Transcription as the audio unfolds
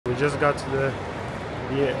just got to the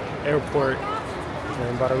airport and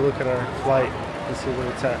I'm about to look at our flight and see where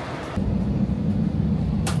it's at.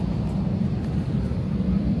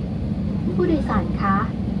 ผู้โดยสารคะ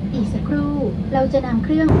อีกสักครู่เราจะนำเค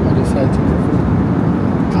รื่อง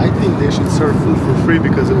I think they should serve food for free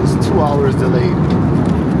because it was 2 hours delayed.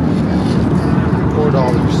 $4.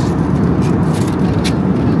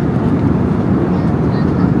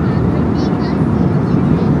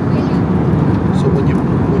 So when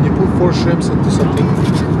you put 4 shrimps into something,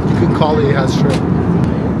 you can call it has shrimp.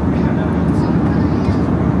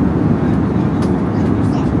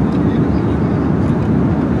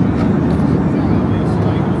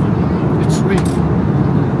 It's sweet.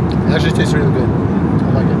 It actually tastes really good. I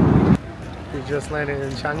like it. We just landed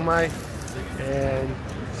in Chiang Mai and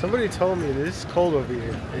somebody told me this is cold over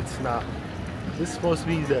here. It's not. This is supposed to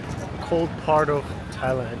be the cold part of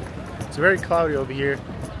Thailand. It's very cloudy over here.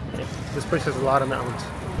 This place has a lot of mountains.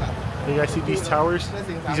 You guys see these towers?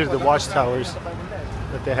 These are the watchtowers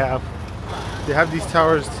that they have. They have these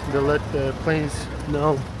towers that let the planes know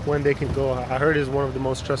when they can go. I heard it's one of the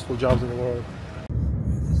most stressful jobs in the world.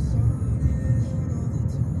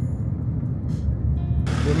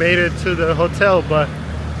 We made it to the hotel, but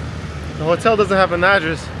the hotel doesn't have an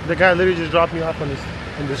address. The guy literally just dropped me off on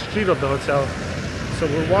the street of the hotel. So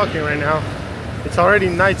we're walking right now. It's already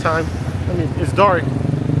nighttime. I mean, it's dark.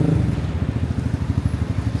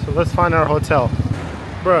 So let's find our hotel.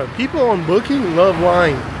 Bro, people on Booking love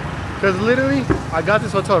lying. Because literally, I got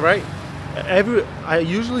this hotel, right? I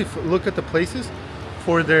usually look at the places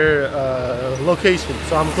for their location.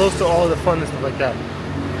 So I'm close to all the fun and stuff like that.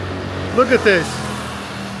 Look at this.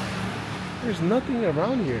 There's nothing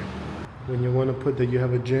around here. When you want to put that you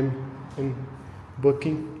have a gym in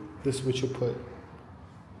Booking, this is what you put.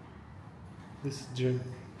 This is gym.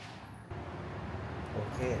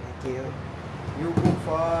 Okay, thank you. You book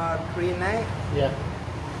for 3 nights? Yeah.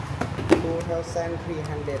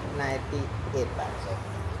 2,398 baht.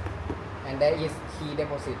 And there is key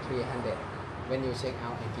deposit 300. When you check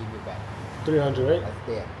out, I give you back. 300, right? That's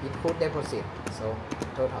there. It could deposit. So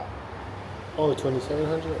total. Oh,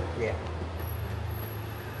 2,700? Yeah.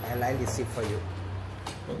 I like this seat for you.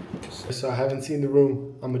 So I haven't seen the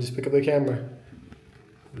room. I'm gonna just pick up the camera.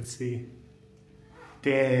 Let's see.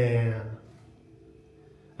 Damn.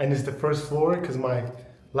 And it's the first floor because my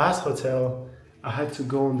last hotel, I had to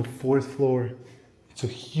go on the 4th floor. It's a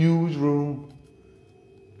huge room.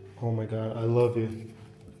 Oh my God, I love it.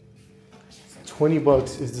 20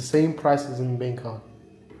 bucks is the same price as in Bangkok.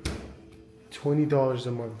 $20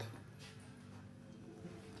 a month.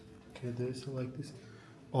 Okay, this, I like this.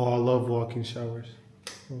 Oh, I love walk-in showers.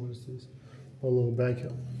 Oh, what is this? A little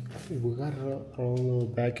backyard. We got our own little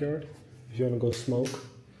backyard. If you want to go smoke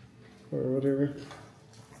or whatever.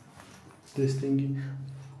 This thingy.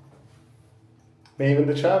 Maven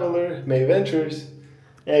the Traveler, May Ventures.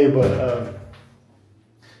 Hey, but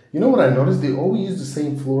you know what I noticed? They always use the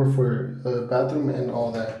same floor for bathroom and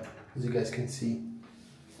all that, as you guys can see.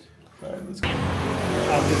 All right, let's go.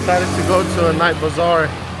 I've decided to go to a night bazaar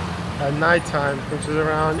at nighttime, which is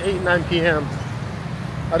around 8-9 p.m.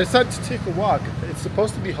 I decided to take a walk. It's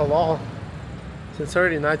supposed to be halal. Since it's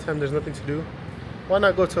already nighttime, there's nothing to do. Why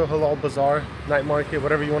not go to a halal bazaar, night market,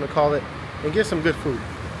 whatever you want to call it, and get some good food?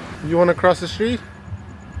 You want to cross the street?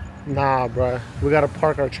 Nah, bruh. We gotta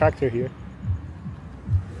park our tractor here.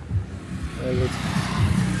 Let's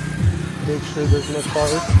make sure there's no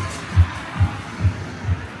cars.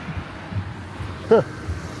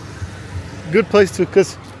 Good place to,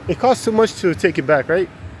 because it costs too much to take it back, right?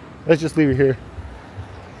 Let's just leave it here.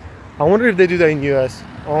 I wonder if they do that in US.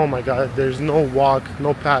 Oh my God, there's no walk,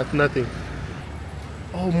 no path, nothing.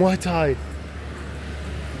 Oh, Muay Thai.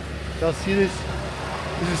 Y'all see this?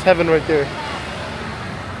 This is heaven right there.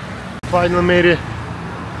 Finally made it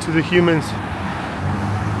to the humans.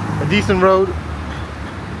 A decent road.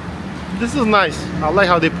 This is nice. I like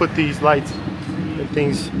how they put these lights and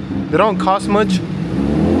things. They don't cost much.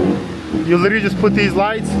 You literally just put these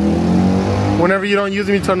lights. Whenever you don't use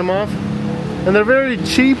them, you turn them off. And they're very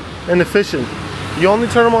cheap and efficient. You only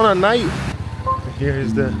turn them on at night. Here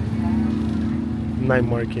is the night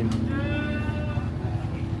market.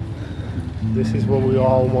 This is what we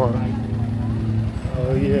all want.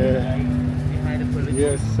 Oh yeah.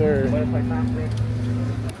 Yes, sir.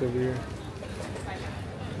 Over here.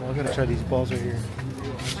 Oh, I gotta try these balls right here.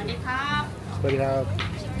 Buddy, how?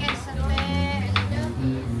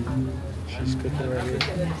 She's cooking right here.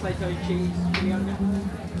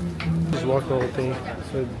 Just walk the whole thing.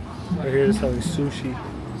 So right here is selling sushi,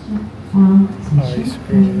 ice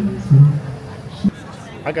cream.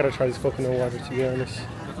 I gotta try this coconut water, to be honest.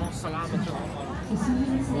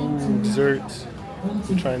 Ooh. desserts.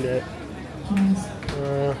 We're trying that.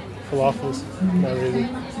 Falafels, not really.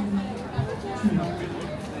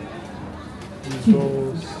 These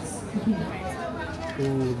rolls.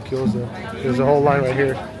 Ooh, gyoza. There's a whole line right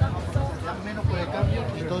here.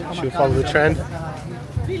 Should we follow the trend?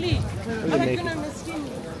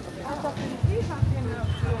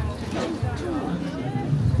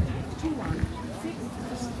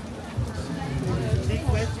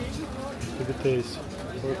 Look at this.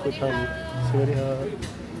 Work with honey. It's very hot.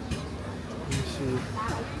 Let me see.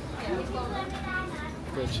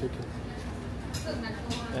 Got chicken.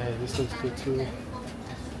 Hey, this looks good too.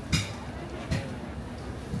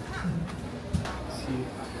 See.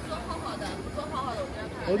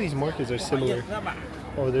 All these markets are similar.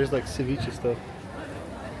 Oh, there's like ceviche stuff.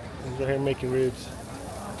 They're here making ribs.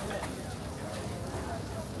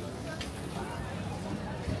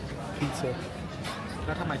 Pizza.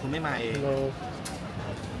 No.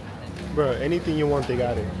 Bro, anything you want, they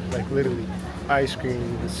got it. Like literally. Ice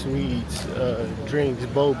cream, sweets, drinks,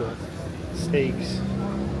 boba, steaks,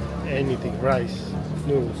 anything, rice,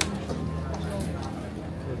 noodles.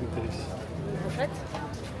 Look at this.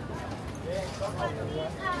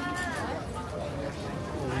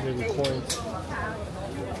 Oh, here's the coins.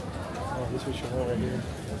 Oh, this is what you want right here.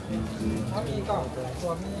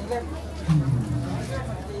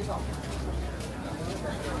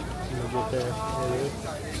 Get there.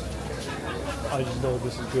 I just know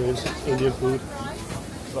this is good Indian food.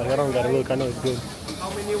 Like I don't gotta look, I know it's good. How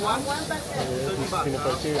many you want? This is peanut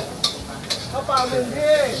butter too.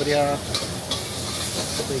 But yeah,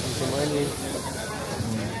 thank you for money.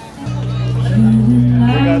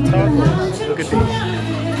 We got tacos. Look at these.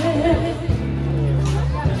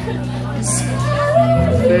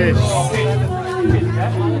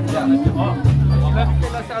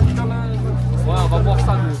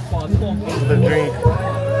 The drink.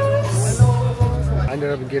 I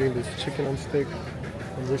ended up getting this chicken on stick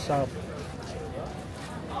from this shop.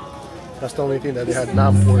 That's the only thing that they had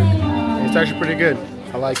not for it. And it's actually pretty good.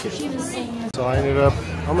 I like it. So I ended up,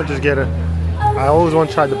 I'm gonna just get it. I always want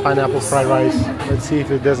to try the pineapple fried rice. Let's see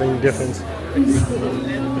if it does any difference. Are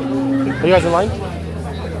you guys in line?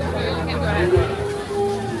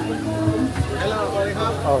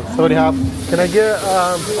 Oh, somebody have. Can I get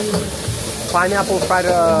pineapple fried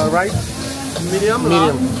rice? Medium?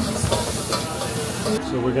 Medium.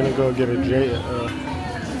 So we're gonna go get a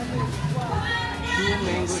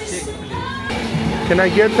Can I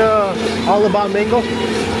get the all about mango? All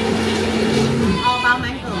about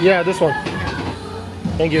mango? Yeah, this one.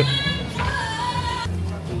 Thank you.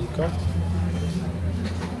 There you go.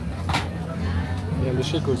 Yeah, the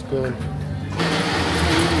shake was good.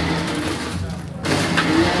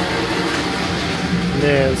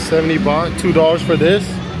 Man, 70 baht, $2 for this.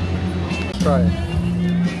 Let's try it.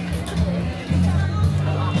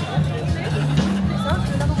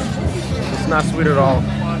 It's not sweet at all.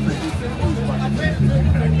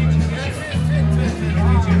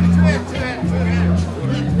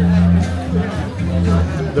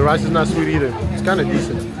 The rice is not sweet either. It's kind of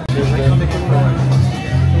decent.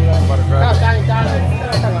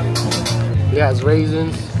 Yeah, it's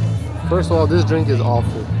raisins. First of all, this drink is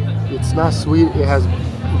awful. It's not sweet. It has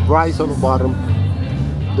rice on the bottom.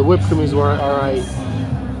 The whipped cream is alright.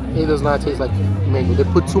 It does not taste like mango. They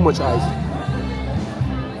put too much ice.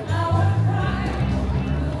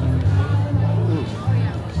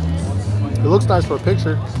 It looks nice for a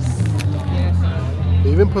picture.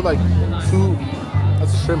 They even put like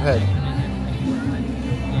that's a shrimp head.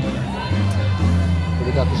 So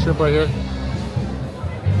we got the shrimp right here.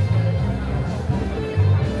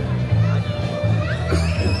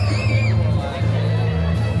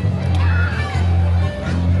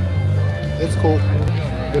 It's cool.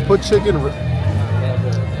 They put chicken.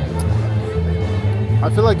 I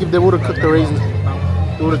feel like if they would have cooked the raisins,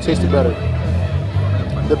 it would have tasted better.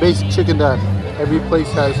 The basic chicken that every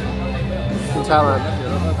place has in Thailand.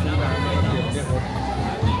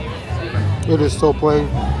 It is so plain.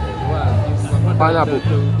 Pineapple.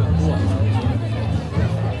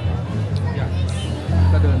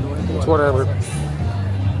 It's whatever.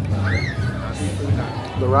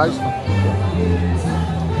 The rice.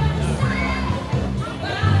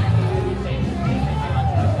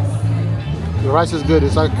 The rice is good.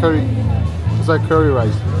 It's like curry. It's like curry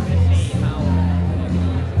rice.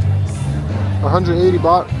 180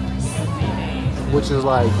 baht, which is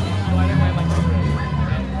like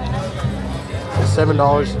 $7.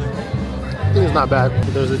 I think it's not bad.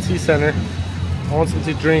 There's a tea center. I want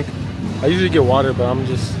something to drink. I usually get water, but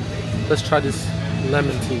let's try this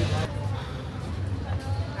lemon tea.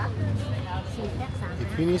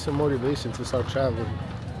 If you need some motivation to start traveling,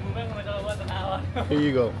 Here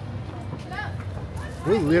you go.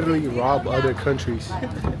 We literally rob other countries,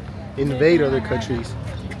 invade other countries,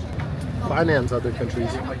 finance other countries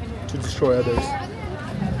to destroy others.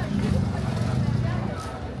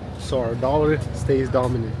 So our dollar stays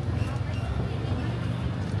dominant.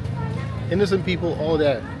 Innocent people, all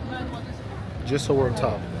that, just so we're on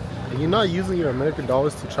top. And you're not using your American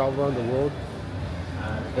dollars to travel around the world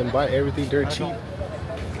and buy everything dirt cheap.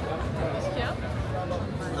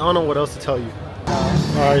 I don't know what else to tell you.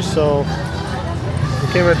 Alright, so we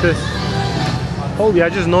came at this. Holy, I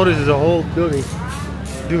just noticed there's a whole building.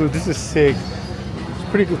 Dude, this is sick. It's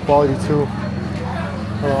pretty good quality too.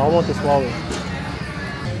 I want this wallet.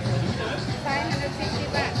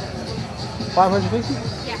 550?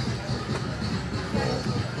 Yeah.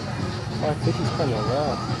 550 is kind of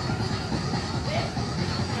low.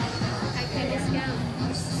 I can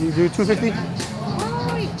discount. You do 250? Oh,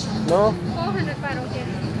 No? 400 baht, okay.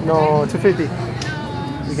 No, 250. No.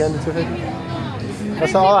 You can do 250?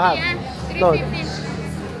 That's all I have. No,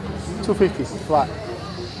 250 flat.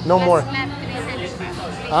 No more. Flat 300 baht.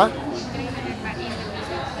 Huh? 300 baht in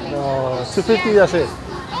the No, 250, that's it.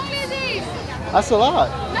 Only this. That's a lot.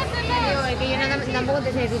 That's a lot. Que yo tampoco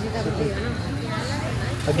te sé si está contigo, ¿no?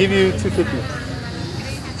 I'll give you 250.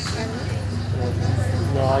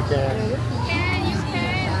 No, I can't. Yeah, you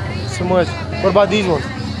can. Too much. What about these ones?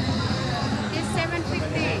 It's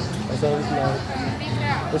 750. That's all, no.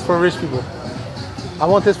 Bigger. It's for rich people. I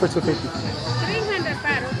want this for 250. 300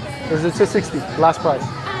 baht, okay. There's a 260, last price. Ah,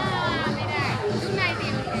 mira.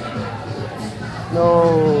 290, okay.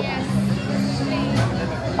 No, Yes.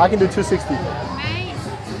 I can do 260. Nice.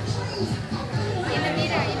 In the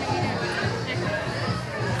middle, in the middle.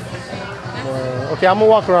 Okay, I'm gonna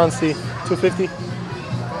walk around and see. 250?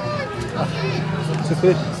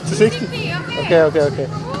 250? 260? Okay. Okay.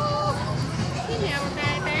 Ooh, cái nhà một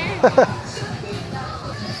tài té.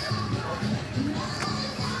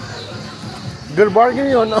 Good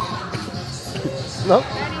bargaining or no? No?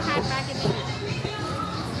 Very hard bargaining.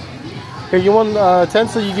 Here, you want 10,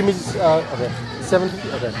 so you give me, okay,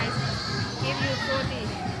 750? Okay, Nice. Give you 40.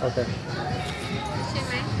 okay.ใช่ไ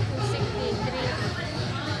หม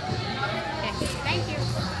 263. Okay, thank you.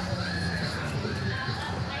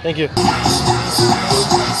 Thank you.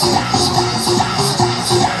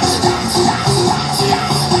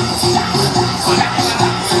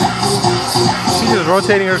 She's just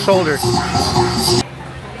rotating her shoulder.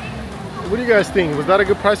 What do you guys think? Was that a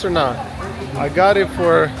good price or not? I got it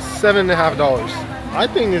for $7.50. I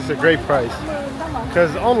think it's a great price.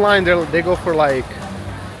 Because online they go for like,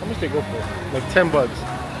 how much they go for? Like 10 bucks.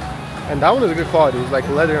 And that one is good quality. It's like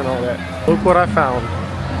leather and all that. Look what I found.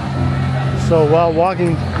 So while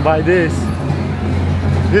walking by this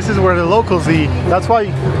is where the locals eat. That's why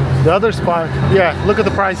the other spot, yeah, look at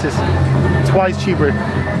the prices. Twice cheaper.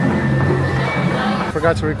 I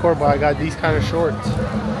forgot to record, but I got these kind of shorts.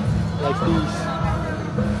 Like these.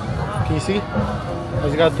 Can you see? I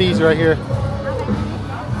just got these right here.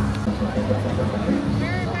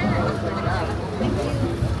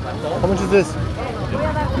 How much is this?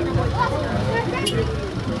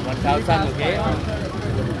 1,000, okay?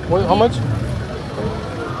 What, how much?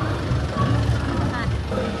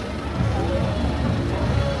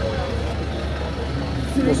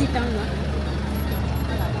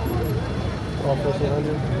 Oh,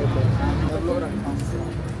 1,400?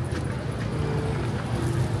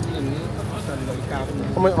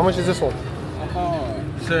 Okay. How much is this one?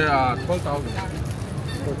 Say 12,000.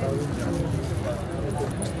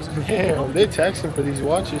 4,000. Damn, they taxing for these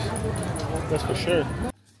watches. That's for sure.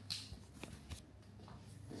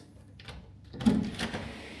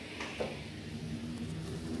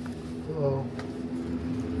 Hello.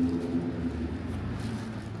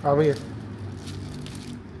 I'm here.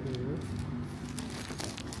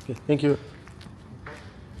 Okay, thank you.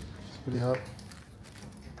 It's pretty hot.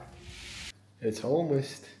 It's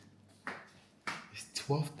almost. It's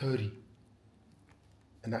 12:30,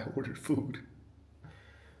 and I ordered food.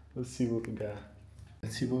 Let's see what we got.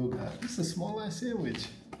 This is a small ass sandwich.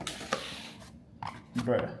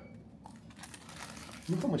 Bruh.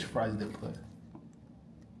 Look how much fries they put.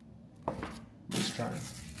 Let's try it.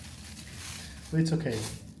 But it's okay.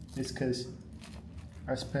 It's because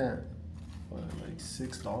I spent, what, like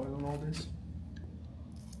 $6 on all this?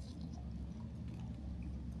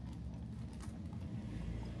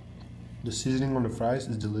 The seasoning on the fries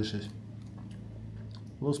is delicious. A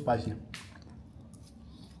little spicy.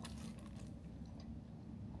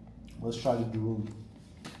 Let's try the burrito.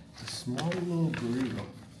 It's a small little burrito.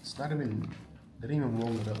 It's not even, they didn't even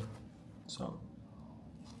roll it up. So.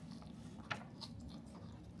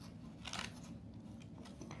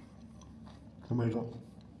 Tomato.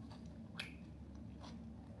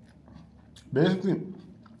 Basically,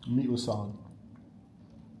 meat with salad.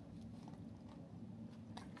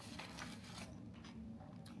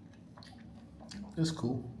 It's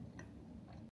cool.